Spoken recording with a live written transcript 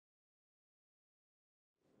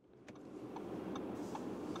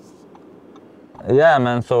Yeah,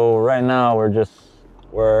 man. So right now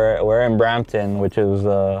we're in Brampton, which is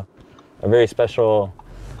a very special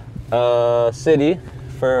city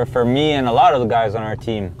for me and a lot of the guys on our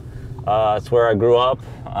team. It's where I grew up,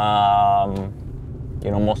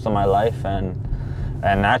 most of my life, and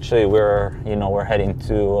actually we're heading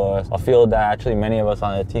to a field that actually many of us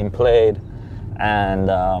on the team played, and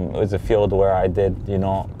it was a field where I did a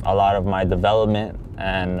lot of my development,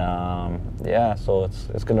 and yeah, so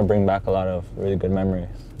it's gonna bring back a lot of really good memories.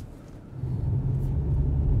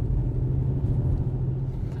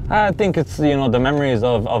 I think it's the memories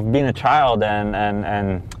of being a child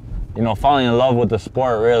and falling in love with the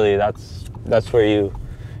sport. Really, that's where you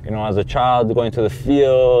as a child going to the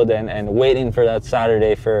field and waiting for that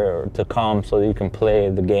Saturday to come so that you can play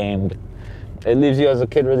the game. It leaves you as a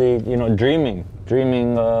kid really dreaming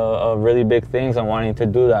of really big things and wanting to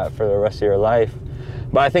do that for the rest of your life.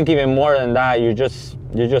 But I think even more than that, you're just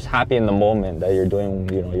happy in the moment that you're doing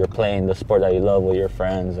you're playing the sport that you love with your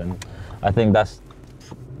friends, and I think that's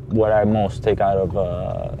what I most take out of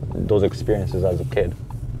those experiences as a kid.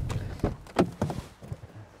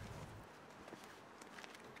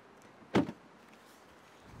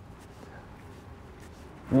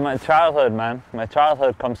 My childhood, man. My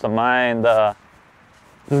childhood comes to mind.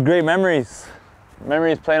 Just great memories.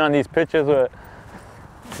 Memories playing on these pitches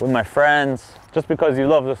with my friends, just because you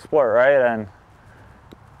love the sport, right?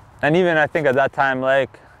 And even I think at that time,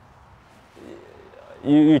 like,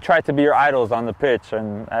 you try to be your idols on the pitch,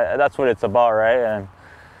 and that's what it's about, right? And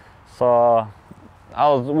so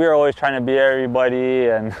we were always trying to be everybody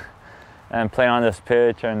and playing on this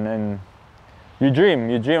pitch, and you dream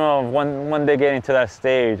of one day getting to that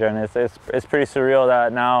stage, and it's pretty surreal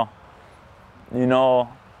that now,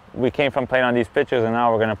 we came from playing on these pitches and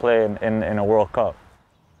now we're gonna play in a World Cup.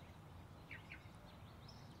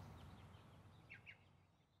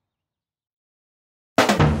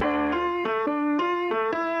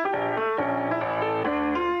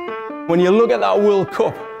 When you look at that World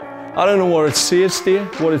Cup, I don't know what it says to you,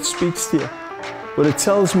 what it speaks to you, but it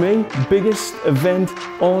tells me the biggest event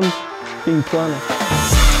on the planet.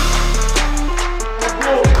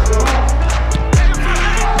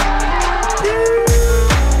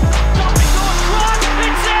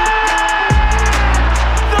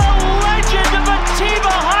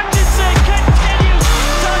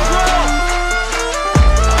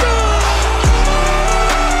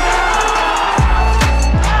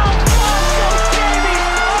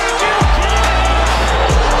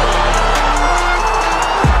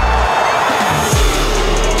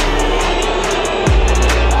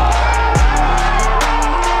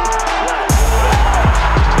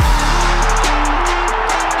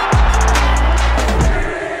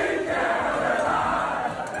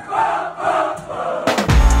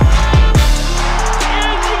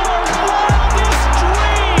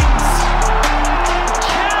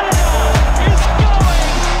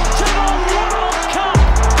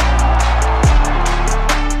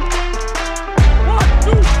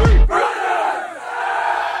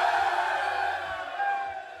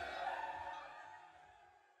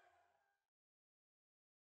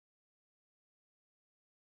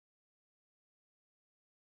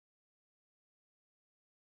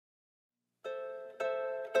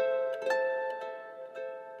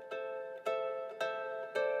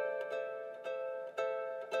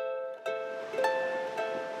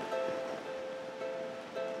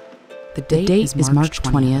 The date is March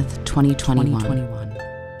 20th, 2021.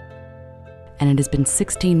 And it has been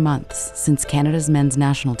 16 months since Canada's men's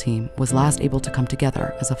national team was last able to come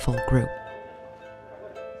together as a full group.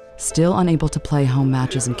 Still unable to play home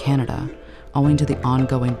matches in Canada, owing to the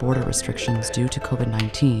ongoing border restrictions due to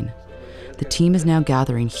COVID-19, the team is now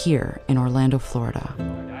gathering here in Orlando, Florida,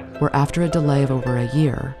 where after a delay of over a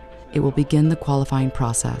year, it will begin the qualifying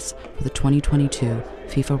process for the 2022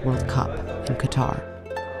 FIFA World Cup in Qatar.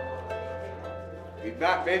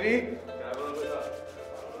 Back, baby.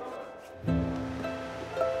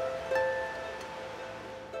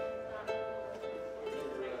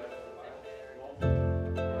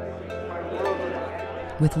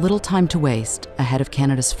 With little time to waste ahead of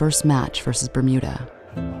Canada's first match versus Bermuda,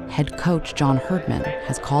 head coach John Herdman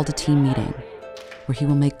has called a team meeting where he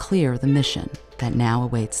will make clear the mission that now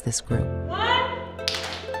awaits this group.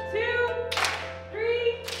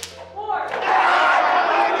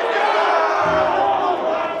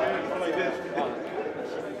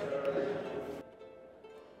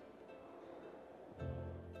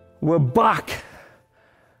 We're back,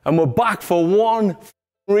 and we're back for one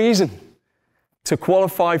reason: to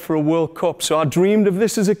qualify for a World Cup. So I dreamed of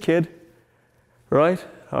this as a kid, right?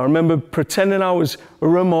 I remember pretending I was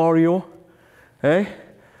Romario,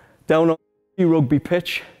 down on rugby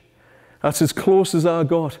pitch. That's as close as I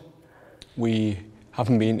got. We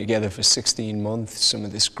haven't been together for 16 months, some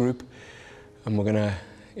of this group, and we're gonna,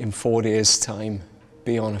 in 4 days' time,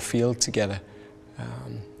 be on a field together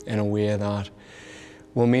in a way that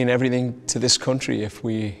will mean everything to this country if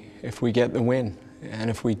we get the win. And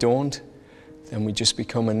if we don't, then we just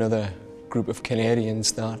become another group of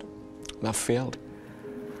Canadians that failed.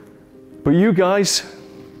 But you guys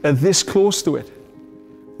are this close to it.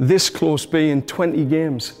 This close being 20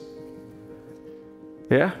 games.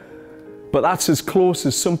 Yeah? But that's as close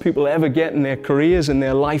as some people ever get in their careers and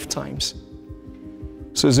their lifetimes.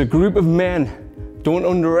 So as a group of men, don't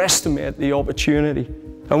underestimate the opportunity.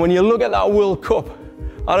 And when you look at that World Cup,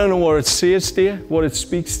 I don't know what it says to you, what it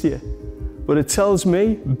speaks to you, but it tells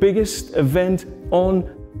me, biggest event on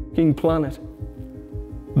the planet.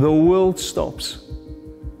 The world stops.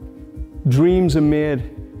 Dreams are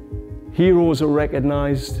made. Heroes are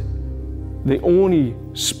recognized. The only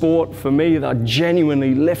sport for me that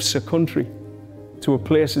genuinely lifts a country to a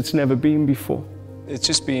place it's never been before. It's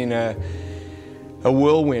just been a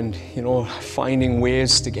whirlwind, you know, finding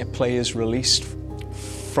ways to get players released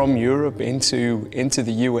from Europe into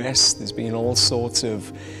the US. There's been all sorts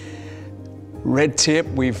of red tape.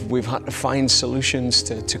 We've had to find solutions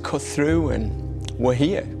to cut through, and we're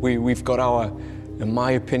here. We've got our, in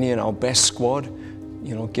my opinion, our best squad,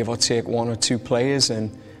 you know, give or take 1 or 2 players,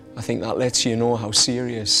 and I think that lets you know how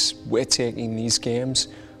serious we're taking these games,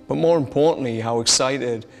 but more importantly, how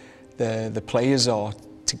excited the players are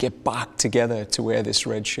to get back together to wear this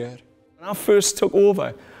red shirt. When I first took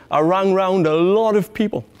over, I rang round a lot of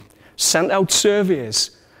people, sent out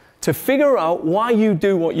surveys to figure out why you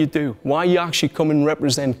do what you do, why you actually come and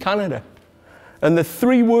represent Canada. And the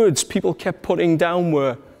 3 words people kept putting down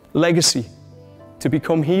were legacy, to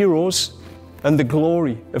become heroes, and the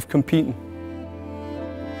glory of competing.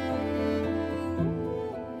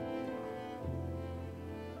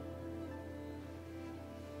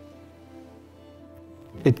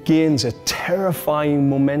 It gains a terrifying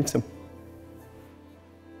momentum.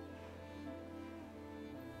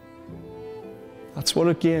 That's what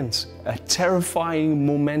it gains, a terrifying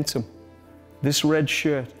momentum. This red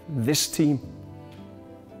shirt, this team.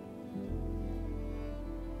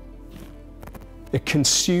 It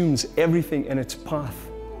consumes everything in its path.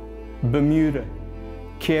 Bermuda,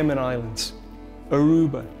 Cayman Islands,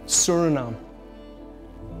 Aruba, Suriname.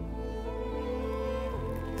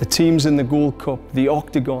 The teams in the Gold Cup, the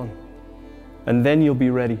Octagon, and then you'll be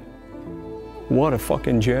ready. What a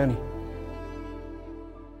fucking journey.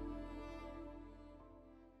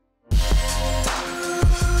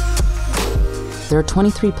 There are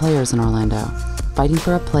 23 players in Orlando, fighting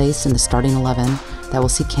for a place in the starting 11 that will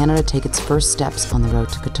see Canada take its first steps on the road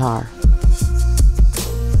to Qatar.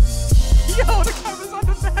 Yo, the camera's on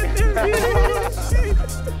the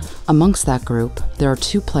back. Amongst that group, there are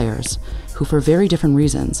 2 players who, for very different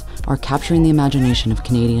reasons, are capturing the imagination of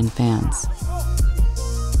Canadian fans.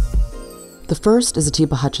 The first is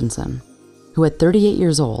Atiba Hutchinson, who at 38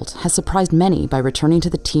 years old has surprised many by returning to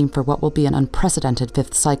the team for what will be an unprecedented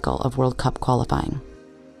 5th cycle of World Cup qualifying.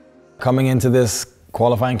 Coming into this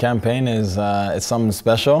qualifying campaign is it's something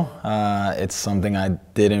special. It's something I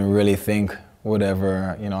didn't really think would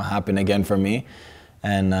ever, happen again for me.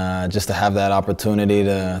 And just to have that opportunity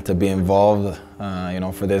to be involved,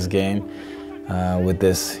 for this game with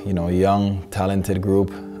this, young, talented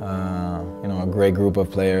group, a great group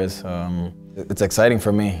of players. It's exciting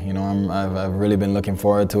for me. I've really been looking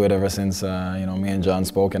forward to it ever since, me and John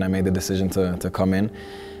spoke and I made the decision to come in,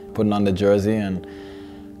 putting on the jersey and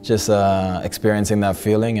just experiencing that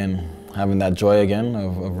feeling and having that joy again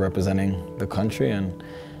of representing the country and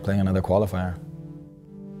playing another qualifier.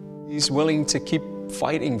 He's willing to keep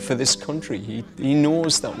fighting for this country. He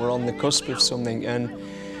knows that we're on the cusp of something, and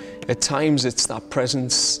at times it's that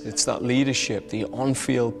presence, it's that leadership, the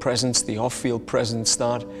on-field presence, the off-field presence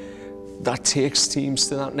that takes teams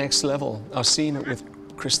to that next level. I've seen it with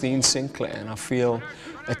Christine Sinclair, and I feel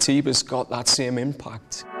Atiba's got that same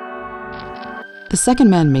impact. The second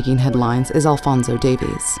man making headlines is Alphonso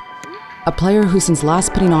Davies, a player who, since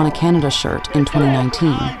last putting on a Canada shirt in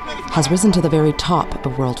 2019, has risen to the very top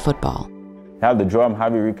of world football. Have the joy I'm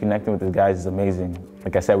having reconnecting with the guys is amazing.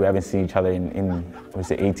 Like I said, we haven't seen each other in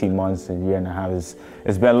 18 months, a year and a half.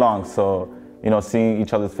 It's been long, so seeing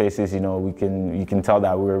each other's faces, you can tell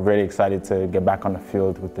that we're really excited to get back on the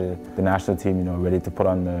field with the national team, ready to put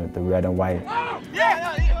on the red and white.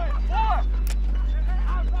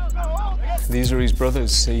 These are his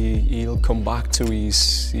brothers. He'll come back to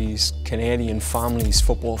his Canadian family, his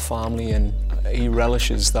football family, and he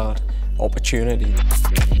relishes that opportunity.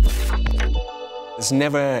 There's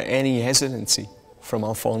never any hesitancy from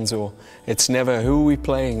Alfonso. It's never, who are we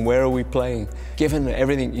playing, where are we playing? Given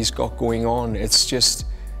everything he's got going on, it's just,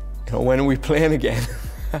 you know, when are we playing again?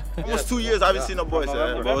 Almost 2 years I haven't seen the boys,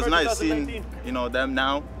 but it was nice seeing, you know, them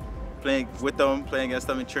now, playing with them, playing against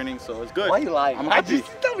them in training, so it's good. Why you lying? I'm happy.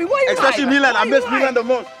 Tell me, why you Especially lying? Milan, I miss Milan the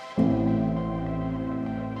most.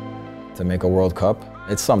 To make a World Cup,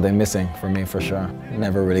 it's something missing for me for sure.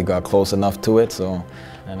 Never really got close enough to it, so,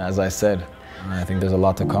 and as I said, I think there's a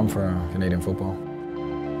lot to come for Canadian football.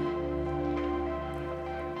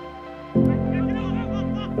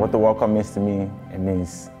 What the World Cup means to me, it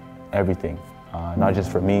means everything. Not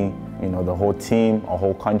just for me, you know, the whole team, a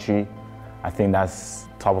whole country. I think that's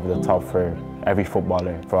top of the top for every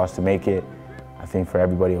footballer. For us to make it, I think for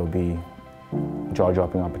everybody it will be a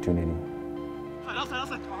jaw-dropping opportunity.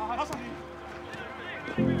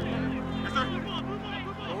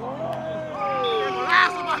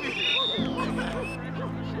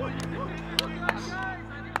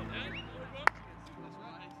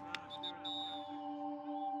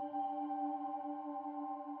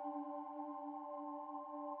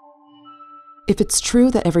 If it's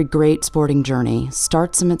true that every great sporting journey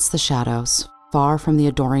starts amidst the shadows, far from the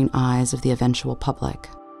adoring eyes of the eventual public,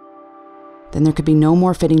 then there could be no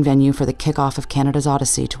more fitting venue for the kickoff of Canada's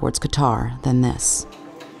odyssey towards Qatar than this.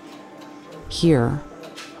 Here,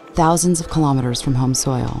 thousands of kilometers from home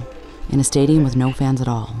soil, in a stadium with no fans at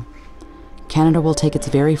all, Canada will take its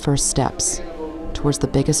very first steps towards the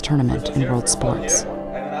biggest tournament in world sports.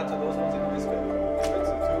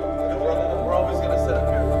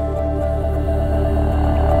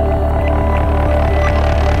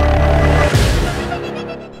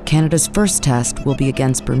 Canada's first test will be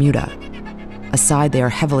against Bermuda, a side they are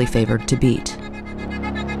heavily favored to beat.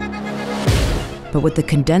 But with the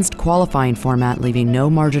condensed qualifying format leaving no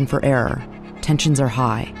margin for error, tensions are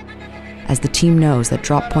high, as the team knows that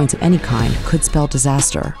drop points of any kind could spell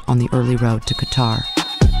disaster on the early road to Qatar.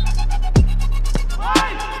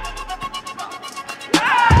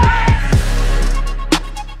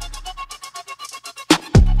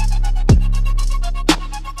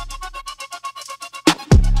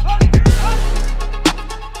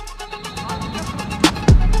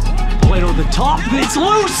 It's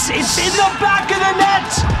loose! It's in the back of the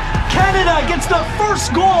net! Canada gets the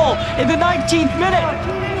first goal in the 19th minute.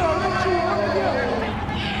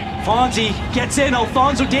 Fonzie gets in,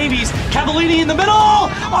 Alfonso Davies, Cavallini in the middle,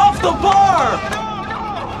 off the bar!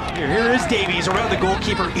 Here is Davies around the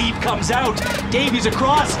goalkeeper, Eve comes out, Davies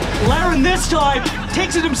across, Larin this time,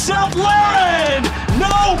 takes it himself, Larin!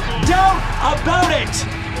 No doubt about it!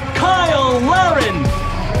 Kyle Larin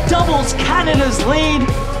doubles Canada's lead.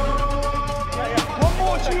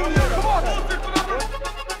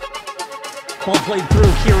 Ball played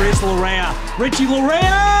through, here is Larea. Richie Larea!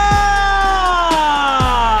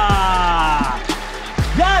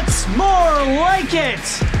 That's more like it!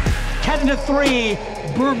 Canada 3,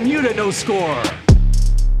 Bermuda no score.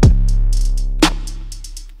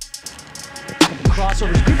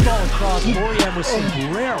 Crossovers, good ball across. Moriam with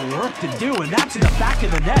some rare work to do, and that's in the back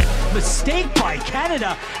of the net. Mistake by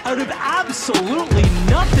Canada out of absolutely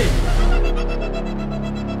nothing.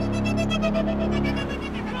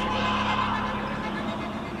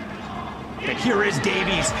 And here is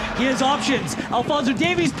Davies. He has options. Alfonso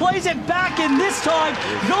Davies plays it back, and this time,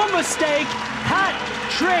 no mistake. Hat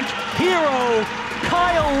trick hero,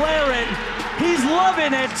 Kyle Larin. He's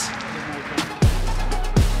loving it.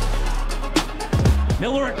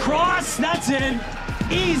 Miller across, that's in.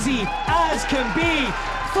 Easy as can be.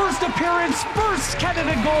 First appearance, first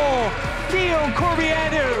Canada goal. Theo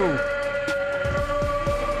Corbianu.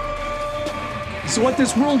 So what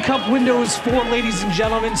this World Cup window is for, ladies and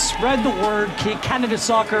gentlemen, spread the word. Canada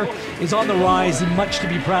soccer is on the rise and much to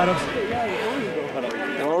be proud of.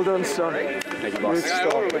 Well done, son. Good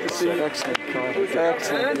stuff. Good to see you. Excellent.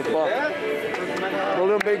 Excellent. Good ball. Well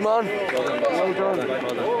done, big man. Well done.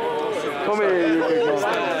 Come here, you big man.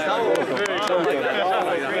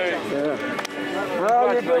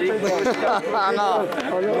 Well, you're good, big man.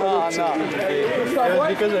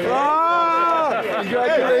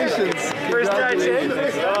 Congratulations. First time.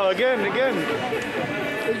 Oh, again.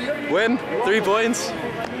 Win, 3 points.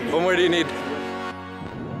 What more do you need?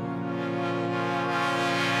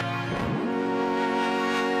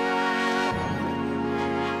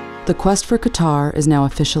 The quest for Qatar is now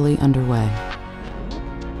officially underway.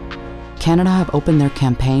 Canada have opened their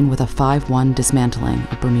campaign with a 5-1 dismantling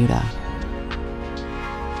of Bermuda.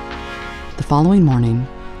 The following morning,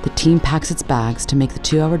 the team packs its bags to make the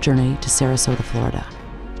 2-hour journey to Sarasota, Florida,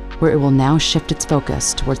 where it will now shift its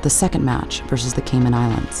focus towards the second match versus the Cayman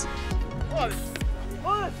Islands.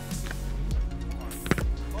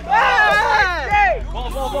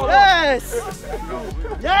 Yes!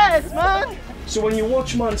 Yes, man! So when you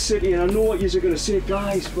watch Man City, and I know what you're going to say,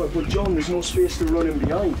 guys, but John, there's no space to run in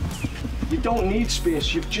behind. You don't need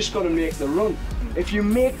space, you've just got to make the run. If you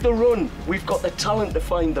make the run, we've got the talent to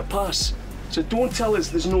find the pass. So don't tell us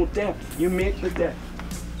there's no depth, you make the depth.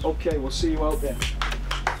 Okay, we'll see you out there.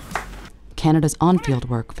 Canada's on-field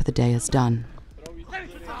work for the day is done.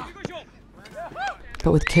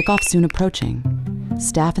 But with kickoff soon approaching,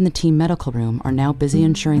 staff in the team medical room are now busy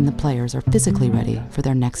ensuring the players are physically ready for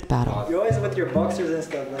their next battle. You're always with your boxers and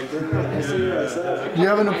stuff, like, I see you myself. Do you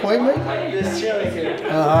have an appointment? This chilling here.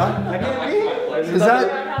 Uh-huh. I can't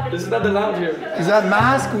be. This is not allowed here. Is that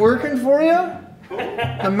mask working for you?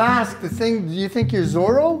 The mask, the thing, do you think you're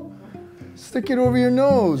Zorro? Stick it over your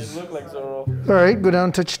nose. You look like Zorro. All right, go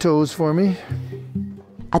down, touch your toes for me.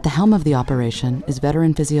 At the helm of the operation is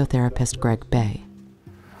veteran physiotherapist Greg Bay.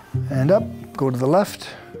 Hand up, go to the left.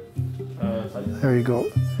 There you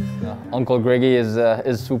go. Uncle Greggy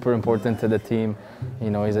is super important to the team. You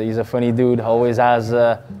know, he's a funny dude, always has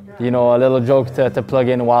you know, a little joke to plug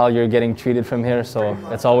in while you're getting treated from here, so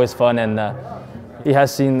it's always fun. And he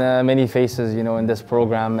has seen many faces, you know, in this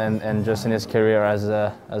program and just in his career as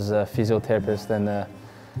a physiotherapist. And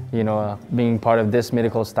you know, being part of this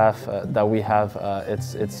medical staff that we have,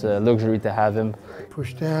 it's a luxury to have him.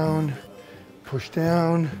 Push down, push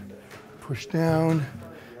down, push down,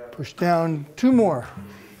 push down. 2 more.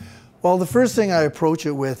 Well, the first thing I approach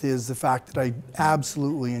it with is the fact that I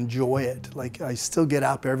absolutely enjoy it. Like, I still get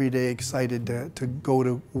up every day excited to go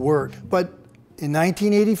to work. But in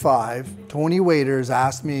 1985, Tony Waiters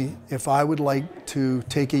asked me if I would like to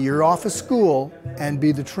take a year off of school and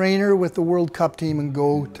be the trainer with the World Cup team and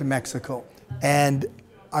go to Mexico. And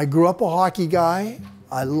I grew up a hockey guy.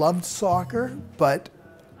 I loved soccer, but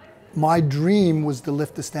my dream was to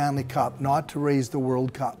lift the Stanley Cup, not to raise the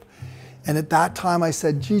World Cup. And at that time I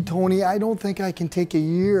said, gee, Tony, I don't think I can take a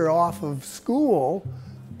year off of school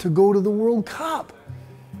to go to the World Cup.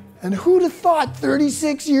 And who'd have thought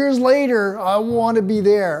 36 years later, I want to be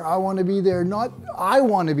there. I want to be there. Not I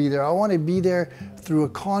want to be there. I want to be there through a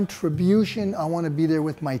contribution. I want to be there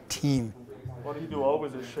with my team. What do you do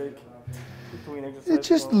always is shake between exercises? It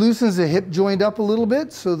just loosens the hip joint up a little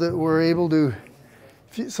bit so that we're able to,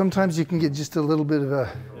 sometimes you can get just a little bit of a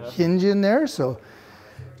hinge in there. So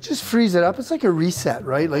just freeze it up. It's like a reset,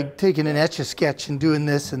 right? Like taking an Etch-a-Sketch and doing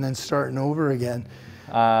this and then starting over again.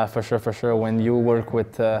 For sure. When you work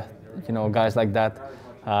with you know, guys like that,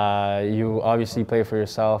 you obviously play for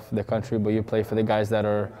yourself, the country, but you play for the guys that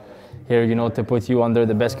are here, you know, to put you under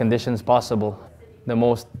the best conditions possible. The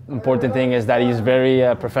most important thing is that he's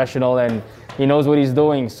very professional and he knows what he's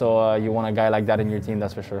doing. So you want a guy like that in your team,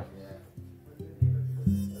 that's for sure.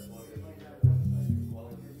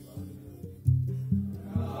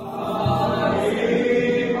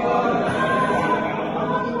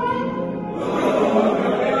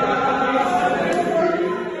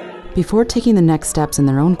 Before taking the next steps in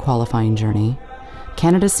their own qualifying journey,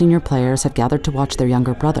 Canada's senior players have gathered to watch their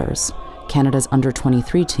younger brothers, Canada's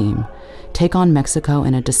under-23 team, take on Mexico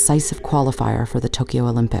in a decisive qualifier for the Tokyo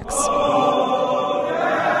Olympics.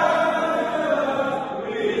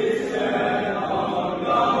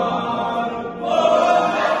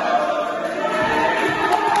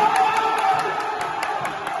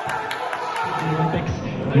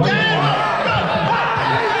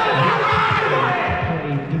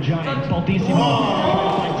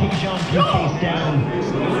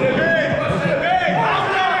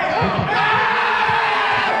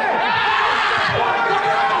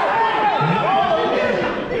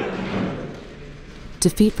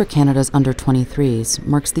 Defeat for Canada's under-23s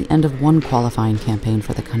marks the end of one qualifying campaign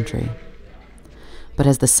for the country. But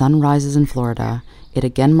as the sun rises in Florida, it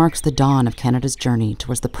again marks the dawn of Canada's journey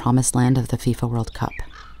towards the promised land of the FIFA World Cup.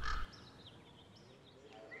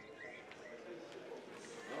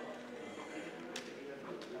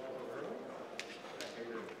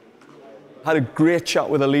 I had a great chat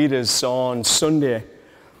with the leaders on Sunday,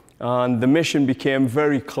 and the mission became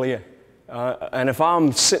very clear. And if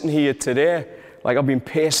I'm sitting here today, like I've been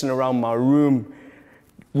pacing around my room,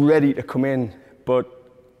 ready to come in, but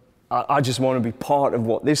I just want to be part of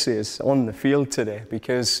what this is on the field today,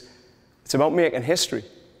 because it's about making history.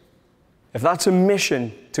 If that's a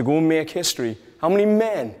mission to go and make history, how many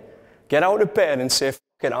men get out of bed and say, "F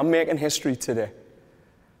it, I'm making history today"?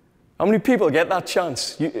 How many people get that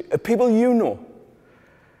chance? People you know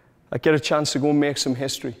that get a chance to go and make some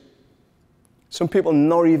history. Some people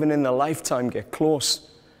not even in their lifetime get close.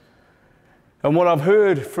 And what I've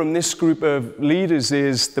heard from this group of leaders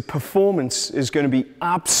is the performance is going to be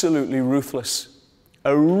absolutely ruthless.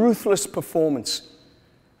 A ruthless performance.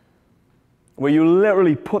 where you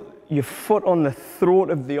literally put your foot on the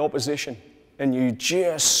throat of the opposition and you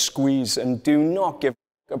just squeeze and do not give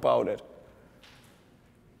a about it.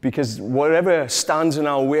 Because whatever stands in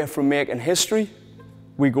our way from making history,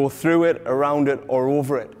 we go through it, around it, or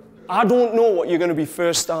over it. I don't know what you're going to be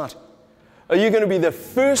first at. Are you going to be the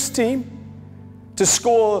first team to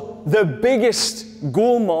score the biggest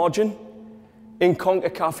goal margin in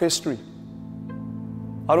CONCACAF history?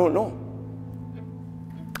 I don't know.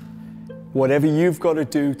 Whatever you've got to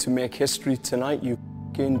do to make history tonight, you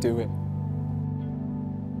can do it.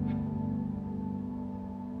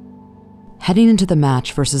 Heading into the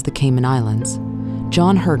match versus the Cayman Islands,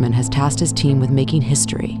 John Herdman has tasked his team with making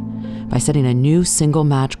history by setting a new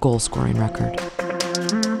single-match goal-scoring record.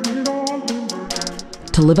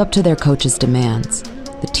 To live up to their coach's demands,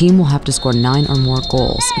 the team will have to score 9 or more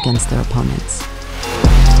goals against their opponents.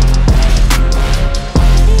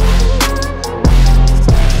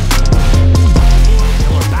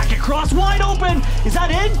 Back across, wide open! Is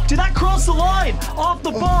that in? Did that cross the line? Off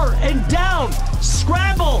the bar and down!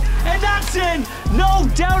 Scramble! And that's in! No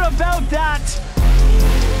doubt about that!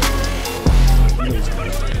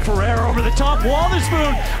 Ferrer over the top,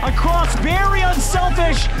 Wotherspoon across, very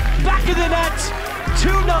unselfish, back of the net,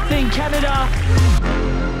 2-0 Canada.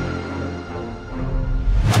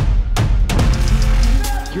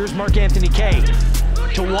 Here's Mark-Anthony Kaye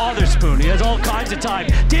to Wotherspoon, he has all kinds of time.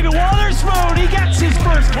 David Wotherspoon, he gets his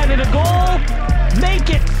first Canada goal, make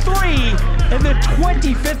it 3 in the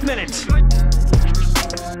 25th minute.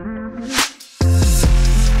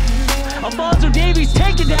 Alphonso Davies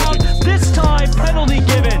taken down, this time penalty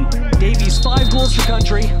given. Davies 5 goals for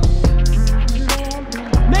country.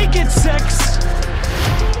 Make it 6.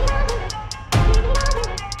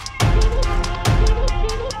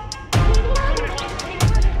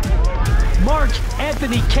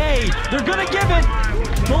 Mark-Anthony Kaye, they're gonna give it.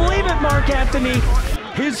 Believe it, Mark-Anthony.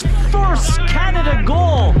 His first Canada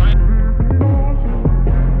goal.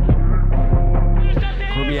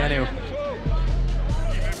 Corbianu.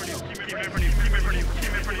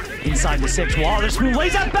 Inside the 6, Wotherspoon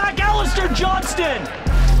lays that back, Alistair Johnston!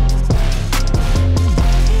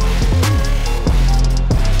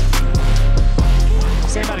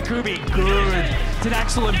 Sam Atakubi, good. It's an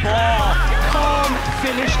excellent ball. Calm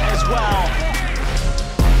finish as well.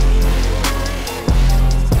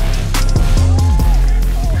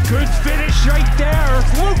 Good finish right there.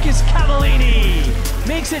 Lucas Cavallini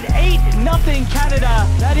makes it 8-0 Canada.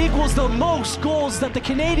 That equals the most goals that the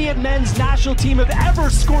Canadian men's national team have ever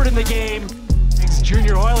scored in the game. It's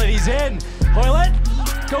Junior Hoylett, he's in. Hoylett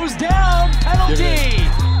goes down, penalty.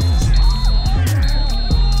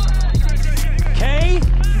 Kaye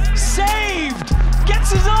saved,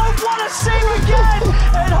 gets his own, what a save again,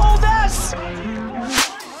 and Holness.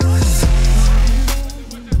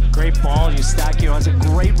 Great ball, Eustachio has a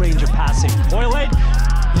great range of passing. Hoylett,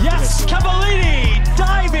 yes, Cavallini,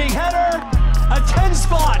 diving header, a 10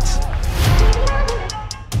 spot.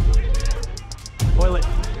 Hoylett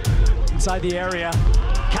inside the area.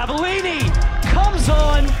 Cavallini comes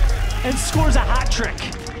on and scores a hat trick.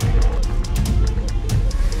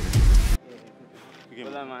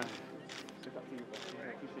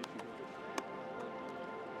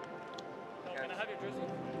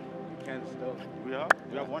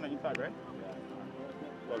 We have one inside, right?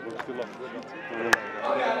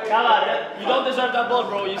 Kala, you don't deserve that ball,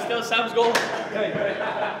 bro. You still Sam's goal.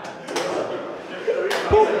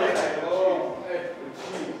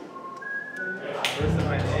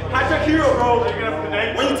 Hat-trick hero, bro.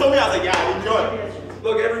 When you told me, I was like, yeah, enjoy.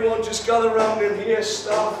 Look, everyone just gather around in here,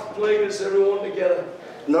 staff, players, everyone together.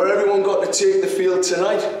 Not everyone got to take the field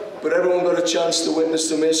tonight, but everyone got a chance to witness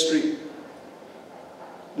some history.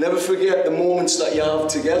 Never forget the moments that you have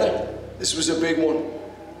together. This was a big one.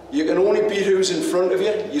 You can only beat who's in front of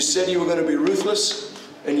you. You said you were going to be ruthless,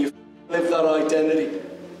 and you lived that identity.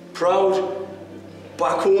 Proud.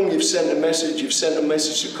 Back home, you've sent a message. You've sent a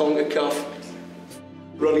message to CONCACAF.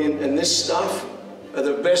 Brilliant. And this staff are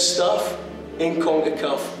the best staff in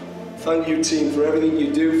CONCACAF. Thank you, team, for everything you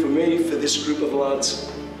do for me, for this group of lads.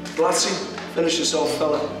 Blatzy, finish us off,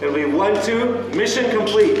 fella. It'll be 1-2, mission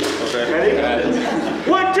complete. Okay. Ready?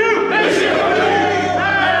 1-2, mission complete!